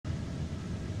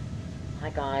Hi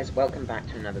guys, welcome back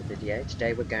to another video.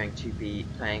 Today we're going to be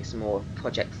playing some more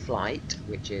Project Flight,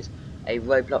 which is a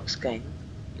Roblox game,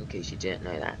 in case you didn't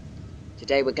know that.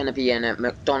 Today we're going to be in a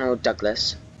McDonnell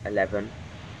Douglas 11.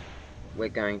 We're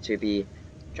going to be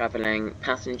travelling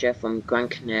passenger from Gran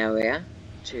Canaria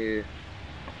to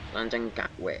London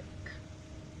Gatwick.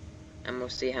 And we'll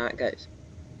see how it goes.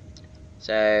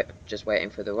 So, just waiting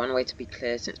for the runway to be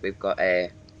clear since we've got I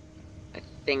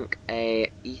think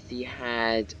a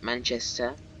Etihad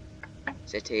Manchester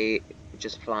City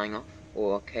just flying off,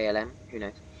 or KLM, who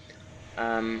knows.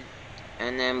 And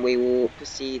then we will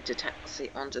proceed to taxi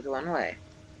onto the runway.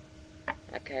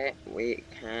 Okay, we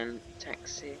can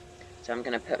taxi. So I'm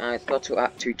going to put my throttle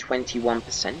up to 21%,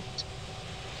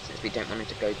 since we don't want it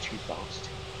to go too fast.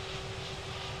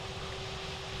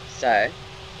 So,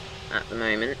 at the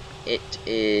moment, it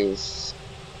is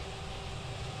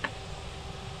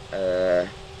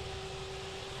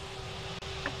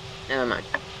never mind.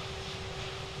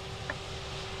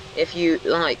 If you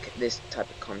like this type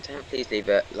of content, please leave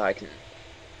a like and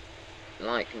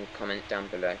comment down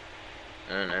below.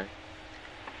 I don't know.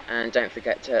 And don't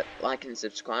forget to like and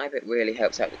subscribe, it really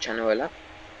helps out the channel a lot.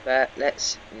 But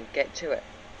let's get to it.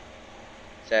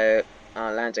 So,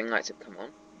 our landing lights have come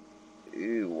on.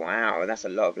 Ooh, wow, that's a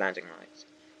lot of landing lights.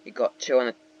 You got two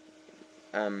on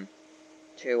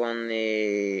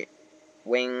the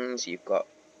wings, you've got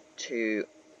two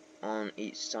on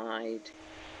each side.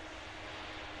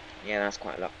 Yeah, that's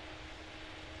quite a lot.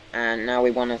 And now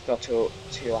we want to throttle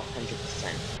to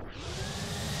 100%.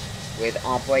 With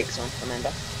our brakes on,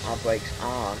 remember? Our brakes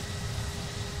are on,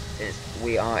 since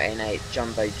we are in a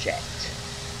jumbo jet.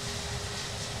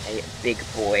 A big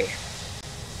boy.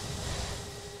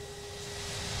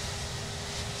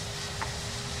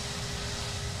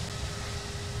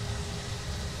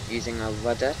 Using our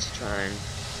rudder to try and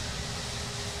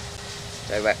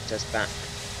direct us back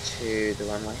to the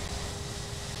runway.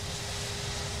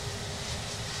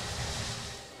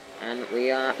 And we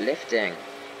are lifting.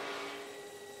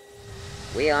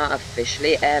 We are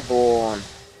officially airborne.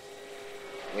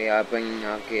 We are bringing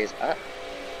our gears up.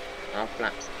 Our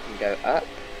flaps can go up.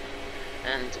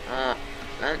 And our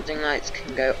landing lights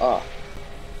can go off.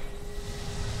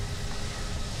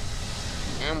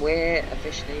 And we're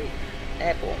officially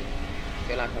airborne. I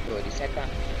feel like I've already said that.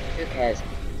 Who cares?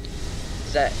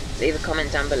 So, leave a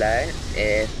comment down below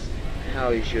if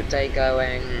how is your day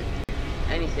going,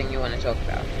 anything you want to talk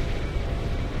about.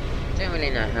 I don't really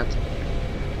know how to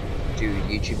do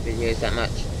YouTube videos that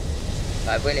much,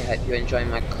 but I really hope you enjoy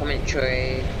my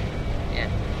commentary. Yeah.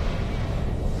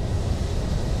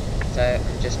 So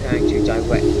I'm just going to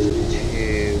direct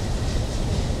to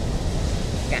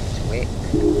Gatwick.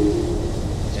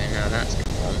 So now that's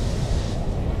come on.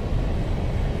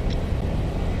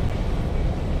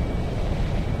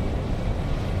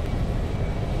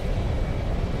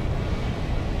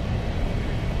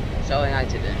 Sorry I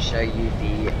didn't show you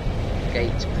the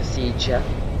gate procedure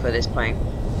for this plane,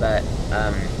 but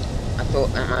I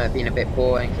thought that might have been a bit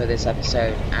boring for this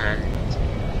episode, and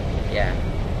yeah,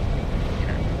 you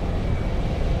know.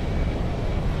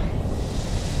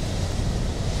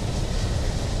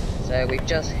 So we've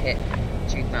just hit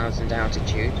 2,000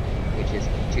 altitude, which is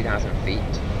 2,000 feet.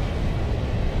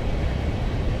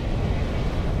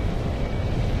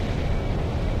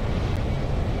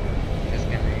 Just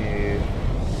going to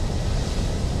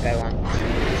go on.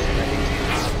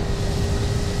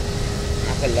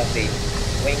 A lovely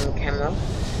wing camera.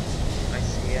 I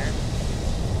see it. I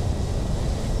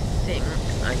think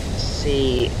I can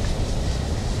see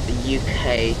the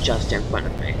UK just in front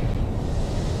of me.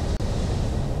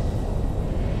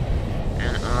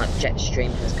 And our jet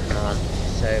stream has come on,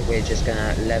 so we're just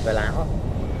gonna level out.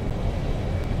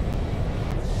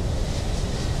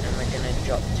 And we're gonna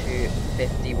drop to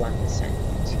 51%.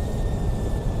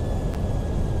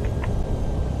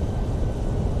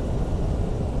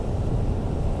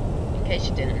 In case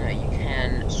you didn't know, you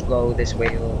can scroll this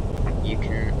wheel, you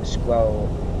can scroll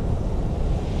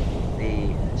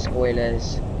the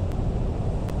spoilers,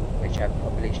 which I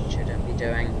probably shouldn't be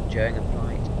doing during a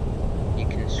flight. You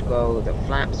can scroll the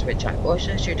flaps, which I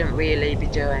also shouldn't really be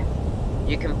doing.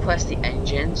 You can press the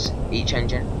engines, each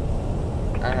engine.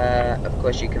 Of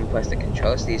course you can press the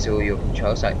controls, these are all your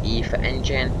controls, like E for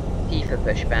engine, P for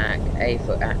pushback, A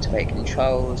for activate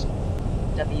controls,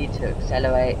 W to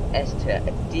accelerate, S to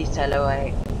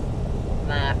decelerate,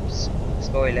 flaps,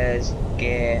 spoilers,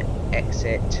 gear,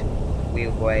 exit,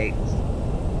 wheel brakes,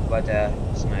 rudder,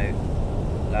 smoke,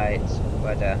 lights,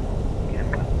 rudder,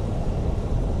 camera.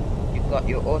 You've got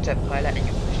your autopilot and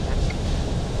your pushback.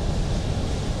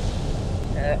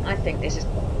 I think this is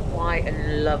quite quite a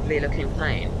lovely looking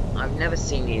plane. I've never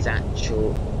seen these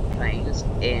actual planes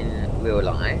in real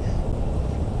life,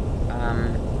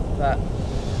 but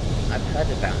I've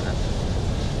heard about them.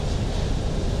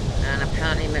 And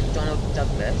apparently McDonnell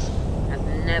Douglas has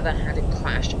never had a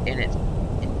crash in its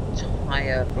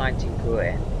entire flighting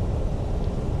career.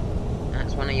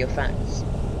 That's one of your facts.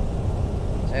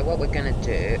 So what we're going to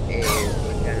do is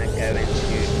we're going to go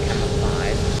into camera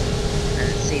 5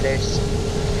 and see those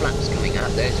flaps coming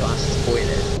up. Those are our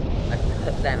spoilers. I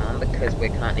put them on because we're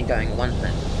currently going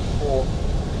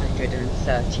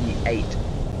 438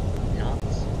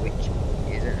 knots, which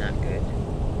isn't that good.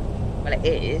 Well,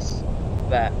 it is,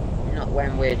 but not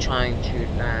when we're trying to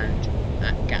land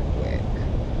at Gatwick.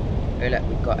 Oh look,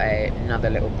 we've got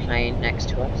another little plane next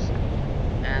to us,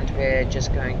 and we're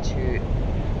just going to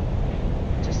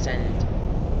descend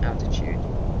altitude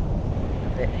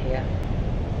a bit here.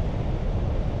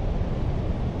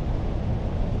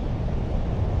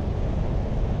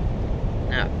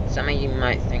 Now, some of you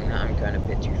might think that I'm going a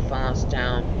bit too fast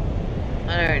down.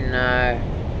 I don't know.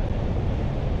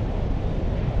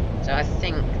 So I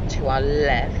think to our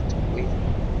left we've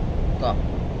got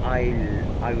Island.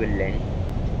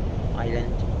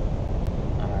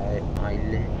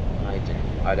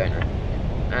 I don't know.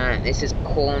 And this is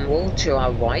Cornwall. To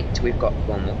our right we've got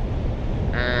Cornwall.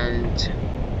 And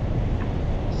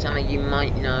some of you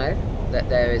might know that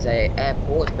there is an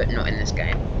airport, but not in this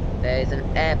game. There is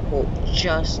an airport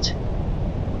just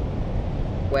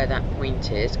where that point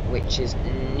is, which is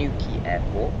Newquay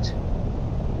Airport,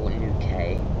 or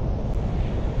Newquay,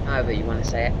 however you want to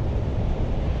say it.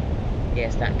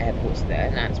 Yes, that airport's there,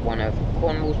 and that's one of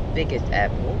Cornwall's biggest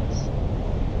airports.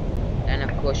 Then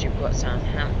of course you've got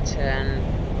Southampton,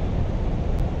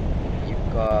 you've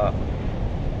got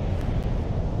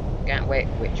Gatwick,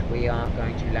 which we are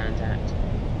going to land at.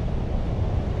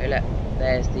 Oh look,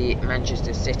 there's the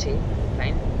Manchester City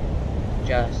plane,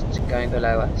 just going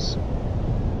below us,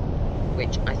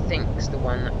 which I think is the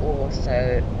one that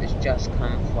also has just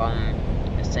come from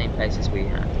the same place as we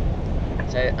have.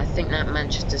 So I think that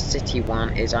Manchester City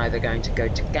one is either going to go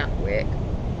to Gatwick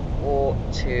or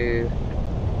to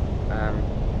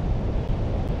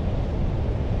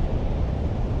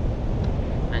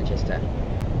Manchester.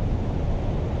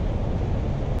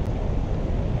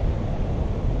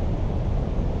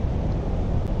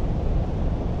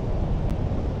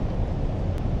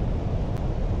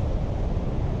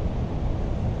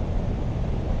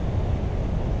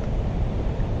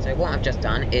 So what I've just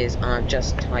done is I've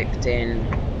just typed in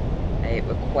a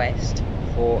request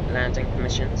for landing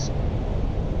permissions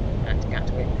at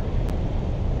Gatwick.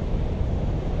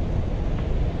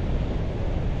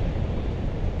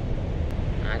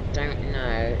 I don't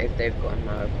know if they've gotten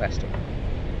my request or not.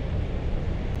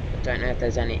 I don't know if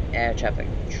there's any air traffic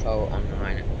control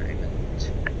online at the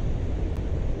moment.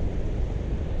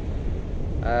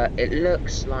 It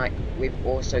looks like we've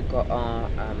also got our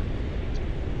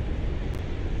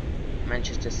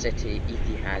Manchester City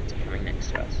Etihad coming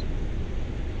next to us.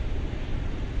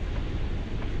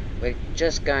 We're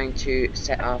just going to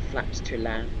set our flaps to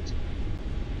land.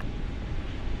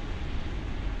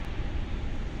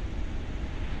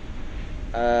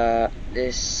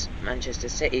 This Manchester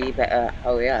City better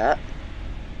hurry up.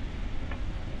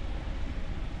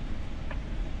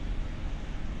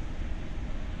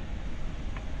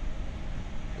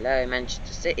 Hello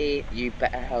Manchester City, you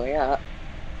better hurry up.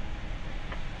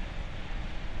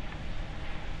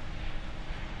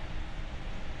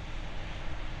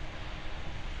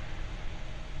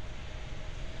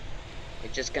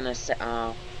 We're just gonna set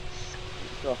our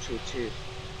throttle to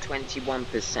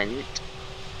 21%.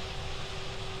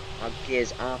 Our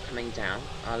gears are coming down,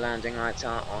 our landing lights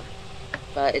are on,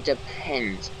 but it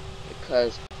depends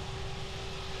because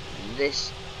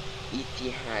this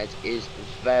Etihad is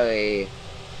very,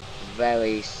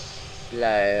 very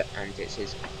slow and it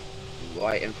is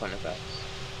right in front of us.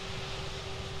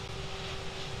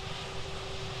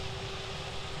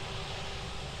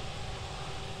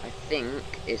 I think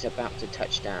it's about to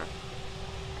touch down.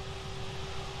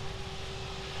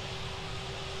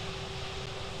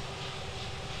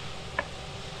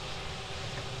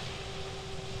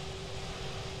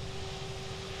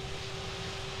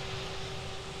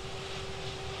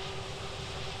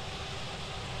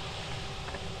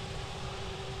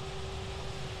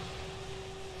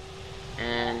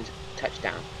 And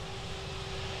touchdown.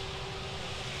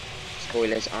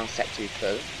 Spoilers are set to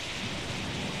full,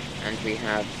 and we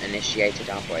have initiated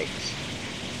our brakes.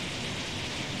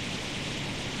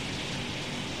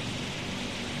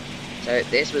 So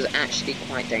this was actually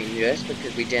quite dangerous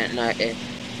because we didn't know if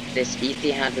this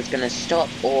Etihad was going to stop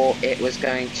or it was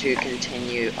going to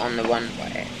continue on the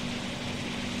runway.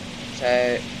 So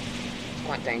it's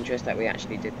quite dangerous that we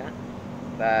actually did that.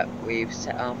 But we've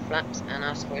set our flaps and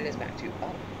our spoilers back to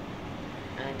up.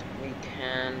 And we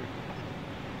can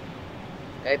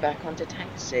go back onto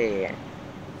taxi.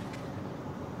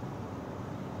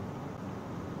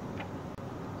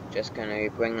 Just going to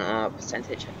bring our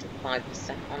percentage up to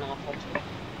 5% on our throttle.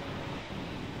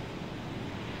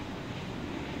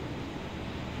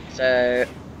 So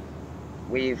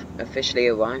we've officially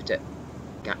arrived at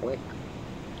Gatwick.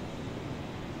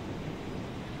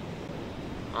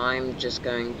 I'm just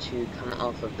going to come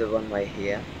off of the runway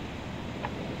here.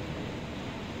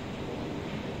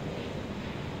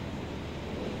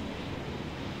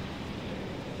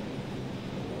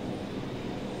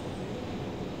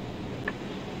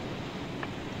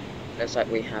 Looks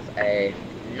like we have a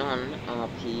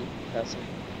non-RP person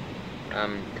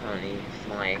currently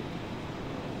flying.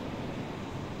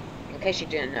 In case you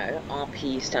didn't know,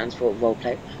 RP stands for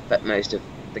roleplay, but most of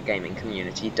the gaming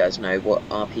community does know what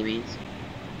RP means.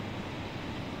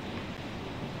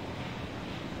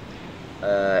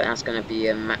 That's going to be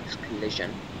a max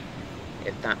collision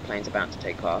if that plane's about to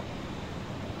take off.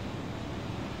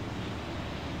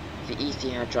 The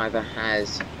Etihad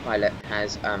pilot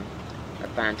has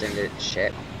abandoned its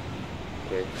ship.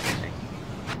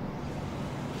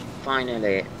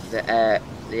 Finally, the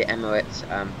Emirates,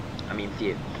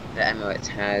 the Emirates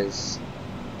has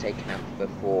taken up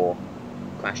before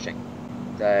crashing,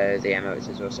 though the Emirates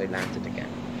has also landed again,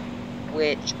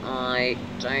 which I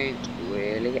don't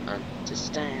really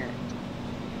understand.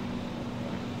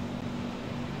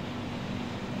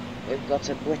 We've got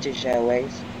a British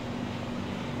Airways.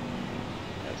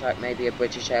 Looks like maybe a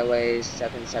British Airways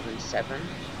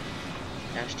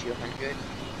 777-200.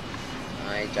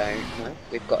 I don't know.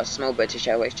 We've got a small British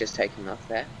Airways just taking off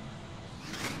there.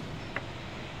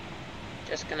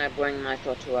 Just gonna bring my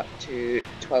throttle up to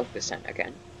 12%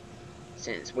 again,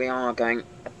 since we are going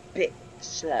a bit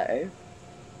slow.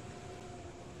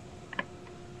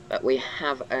 But we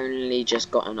have only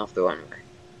just gotten off the runway.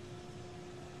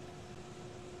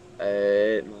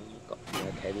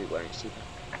 Okay, we won't see that.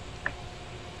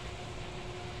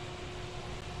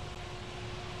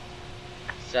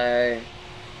 So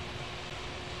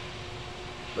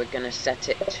we're gonna set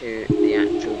it to the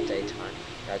actual daytime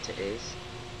that it is.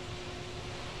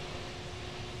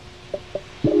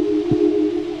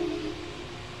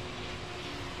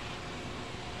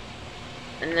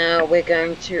 And now we're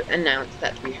going to announce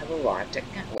that we have arrived at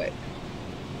Gatwick.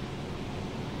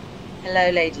 Hello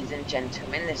ladies and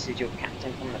gentlemen, this is your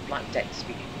captain from the flight deck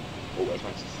speaking. Always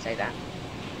wanted to say that.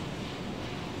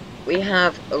 We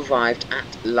have arrived at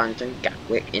London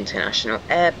Gatwick International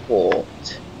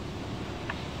Airport.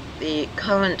 The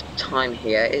current time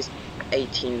here is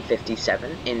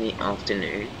 18:57 in the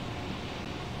afternoon.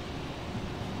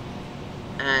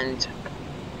 And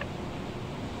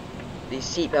the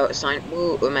seatbelt sign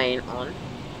will remain on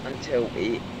until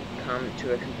we come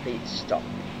to a complete stop.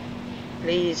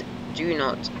 Please do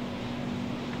not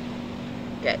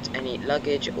get any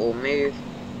luggage or move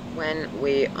when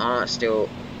we are still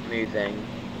moving.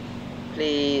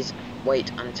 Please wait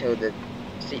until the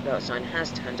seatbelt sign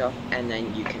has turned off and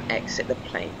then you can exit the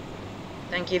plane.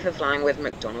 Thank you for flying with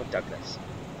McDonnell Douglas.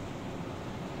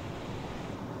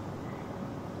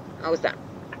 How was that?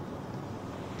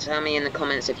 Tell me in the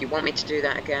comments if you want me to do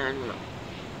that again or not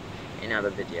in other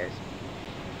videos.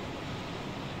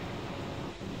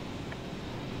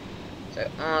 So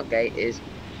our gate is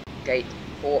gate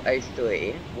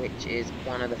 403, which is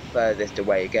one of the furthest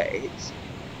away gates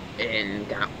in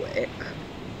Gatwick.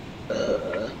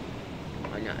 I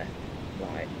know,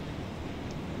 right.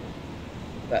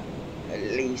 But at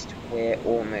least we're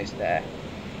almost there.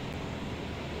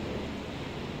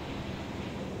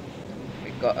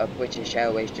 We've got a British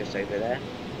Airways just over there.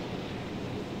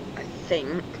 I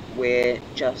think we're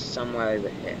just somewhere over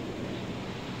here.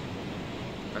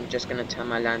 I'm just going to turn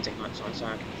my landing lights on so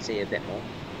I can see a bit more,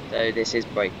 though this is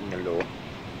breaking the law.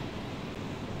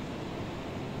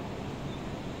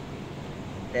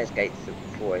 There's gate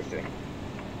 403.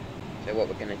 So what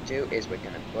we're going to do is we're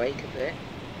going to brake a bit.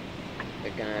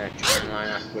 We're going to try and line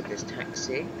up with this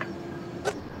taxiway.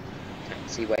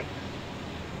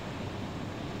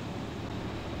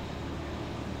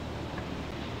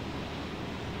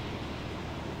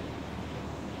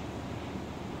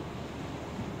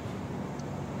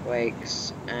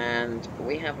 Brakes, and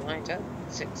we have lined up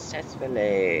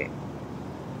successfully.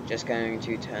 Just going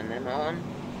to turn them on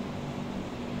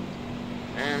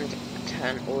and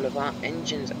turn all of our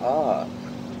engines off.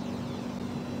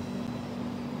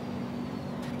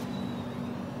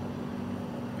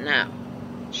 Now,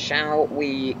 shall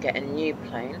we get a new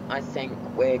plane? I think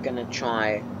we're gonna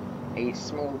try a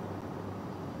small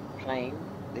plane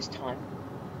this time.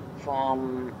 I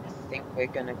think we're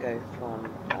gonna go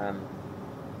from,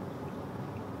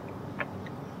 I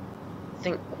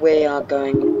think we are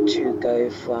going to go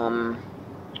from,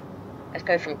 let's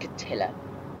go from Catilla.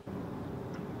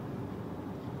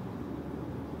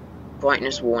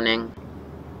 Brightness warning.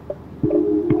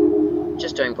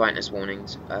 Just doing brightness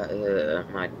warnings.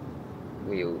 My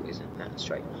wheel isn't that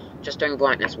straight. Just doing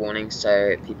brightness warnings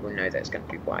so people know that it's going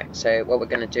to be bright. So what we're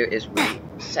going to do is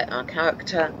reset our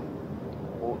character.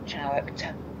 Or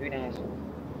character. Who knows?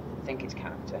 I think it's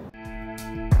character.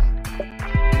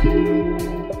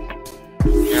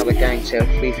 Now we're going to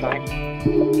free flight.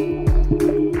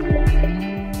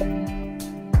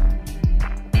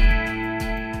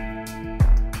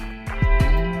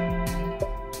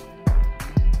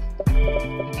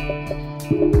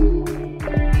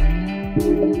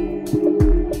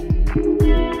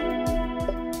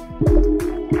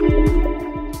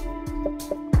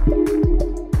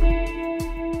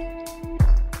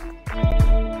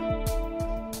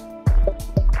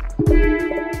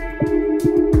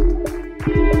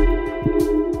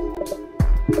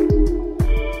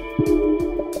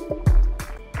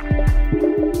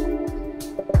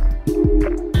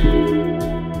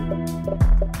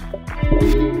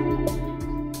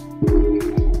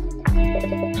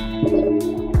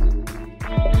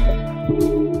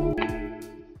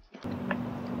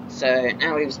 So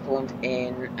now we've spawned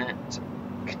in at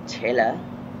Catilla.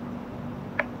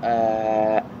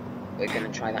 We're going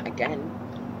to try that again.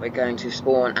 We're going to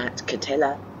spawn at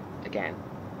Catilla again.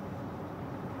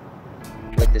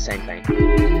 With the same plane.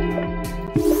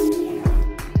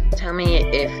 Tell me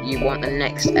if you want the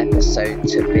next episode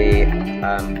to be,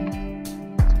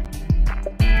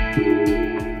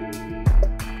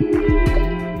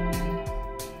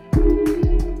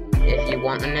 if you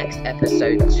want the next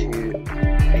episode to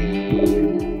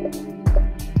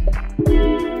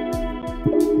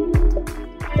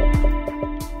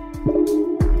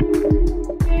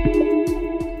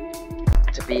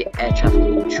be air traffic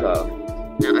control.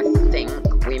 Now I think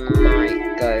we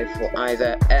might go for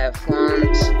either Air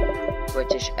France,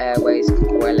 British Airways,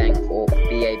 Quelling, or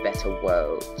Be a Better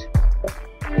World.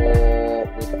 Or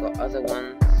we've got other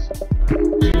ones like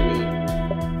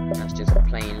TUI. That's just a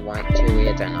plain white TUI,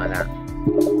 I don't like that.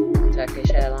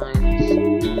 Turkish Airlines.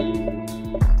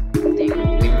 I think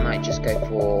we might just go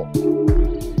for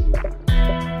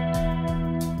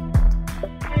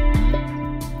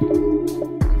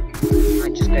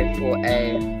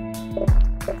a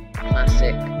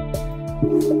classic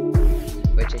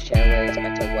British Airways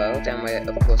Better World, and we're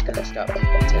of course going to start from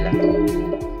Catilla.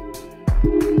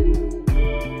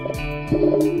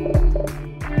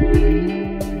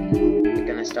 We're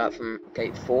going to start from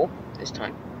gate 4 this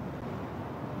time.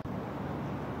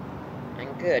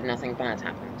 And good, nothing bad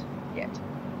happened yet.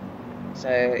 So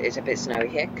it's a bit snowy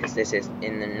here because this is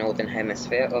in the northern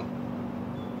hemisphere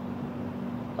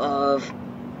of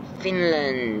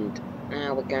Finland.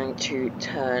 Now we're going to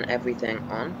turn everything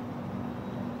on.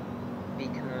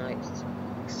 Beacon lights,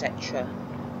 etc.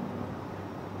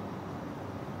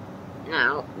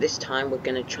 Now, this time we're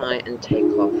going to try and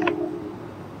take off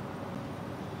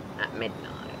at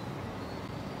midnight.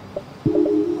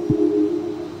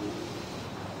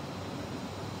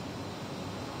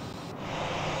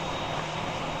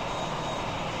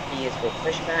 E is for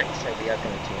pushback, so we are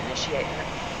going to initiate that.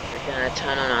 We're going to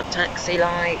turn on our taxi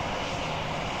light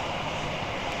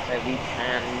so we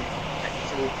can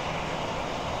taxi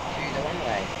to the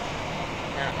runway.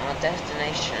 Now our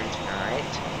destination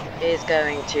tonight is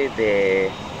going to be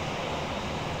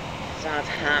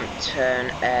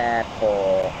Southampton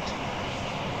Airport.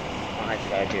 Why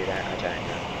did I do that? I don't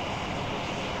know.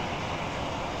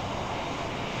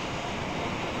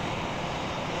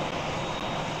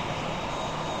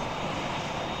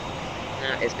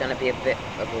 Now it's going to be a bit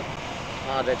of a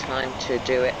harder time to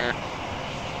do it at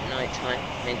night time,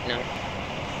 midnight.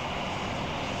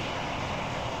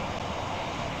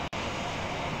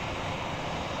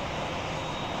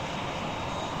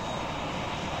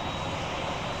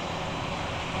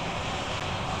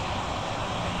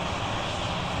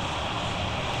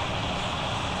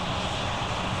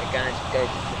 We're going to go to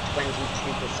 22%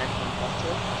 on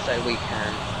throttle so we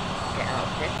can get out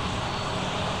of here.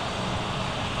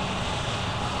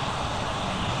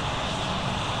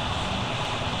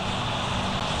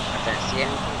 I don't see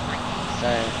anything like that,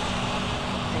 so I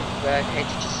think we're okay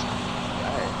to just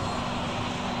go.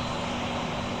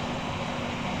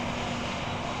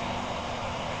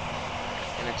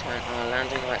 Gonna turn our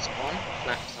landing lights on,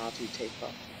 flaps are to take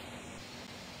off.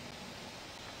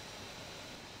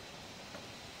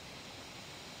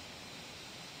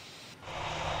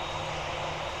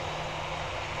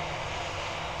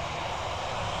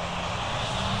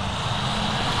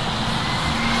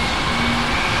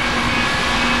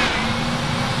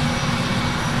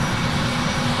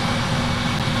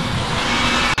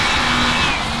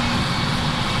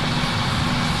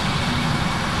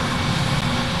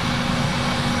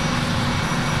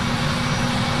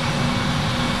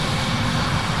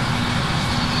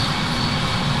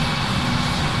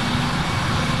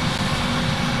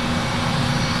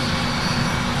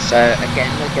 So again,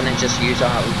 we're going to just use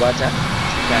our rudder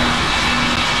to go.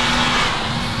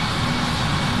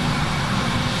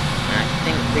 And I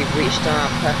think we've reached our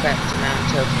perfect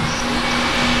amount of speed.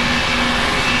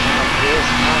 And our gears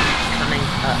are coming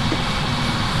up.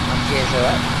 Our gears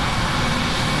are up.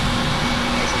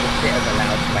 This is a bit of a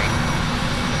loud plane.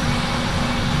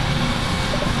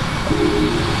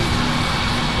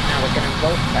 Now we're going to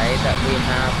roleplay that we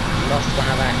have lost one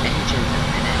of our engines in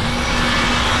a minute.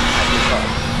 As we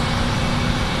got,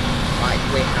 like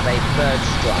we have a bird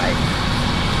strike.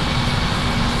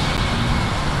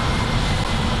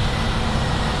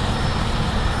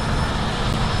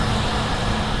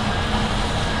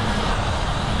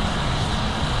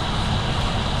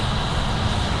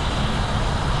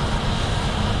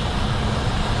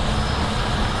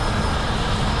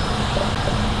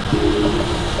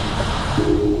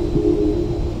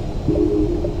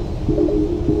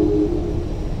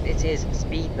 It is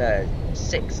Speedbird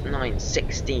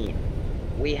 6916.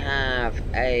 We have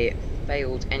a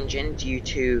failed engine due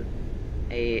to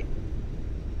a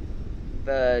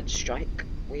bird strike.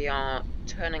 We are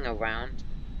turning around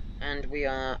and we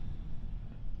are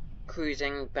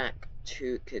cruising back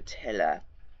to Catilla.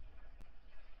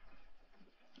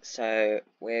 So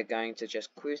we're going to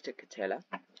just cruise to Catilla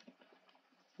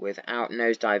without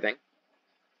nosediving.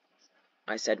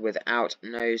 I said without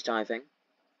nosediving.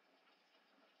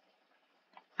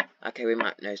 Okay, we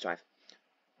might nosedive.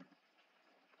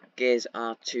 Gears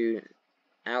are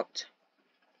out.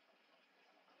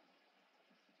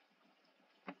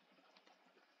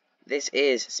 This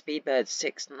is Speedbird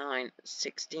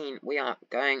 6916. We are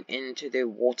going into the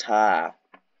water.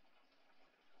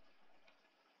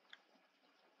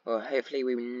 Well, hopefully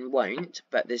we won't,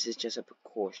 but this is just a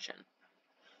precaution.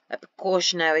 A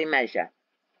precautionary measure.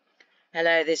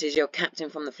 Hello, this is your captain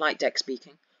from the flight deck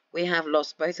speaking. We have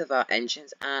lost both of our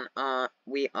engines and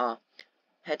we are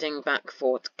heading back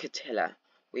for Catilla.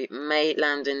 We may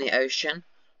land in the ocean,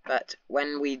 but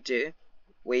when we do,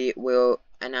 we will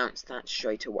announce that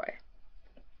straight away.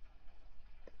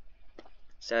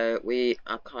 So we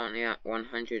are currently at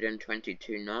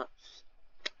 122 knots,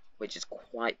 which is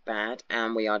quite bad,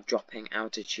 and we are dropping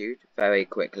altitude very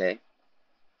quickly.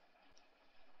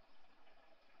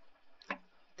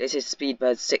 This is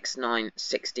Speedbird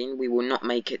 6916. We will not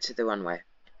make it to the runway.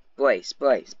 Brace,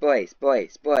 brace, brace,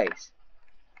 brace, brace.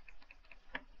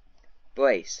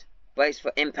 Brace. Brace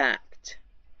for impact.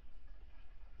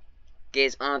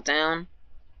 Gears are down.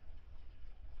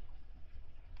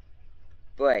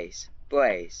 Brace,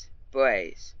 brace,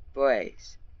 brace,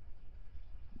 brace.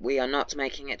 We are not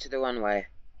making it to the runway.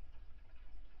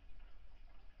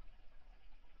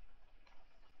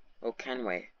 Or can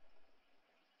we?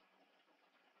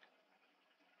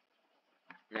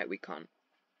 No, we can't.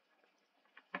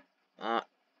 Our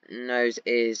nose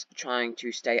is trying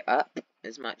to stay up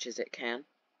as much as it can.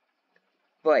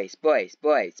 Brace, brace,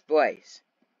 brace, brace.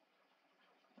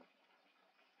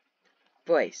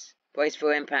 Brace. Brace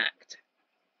for impact.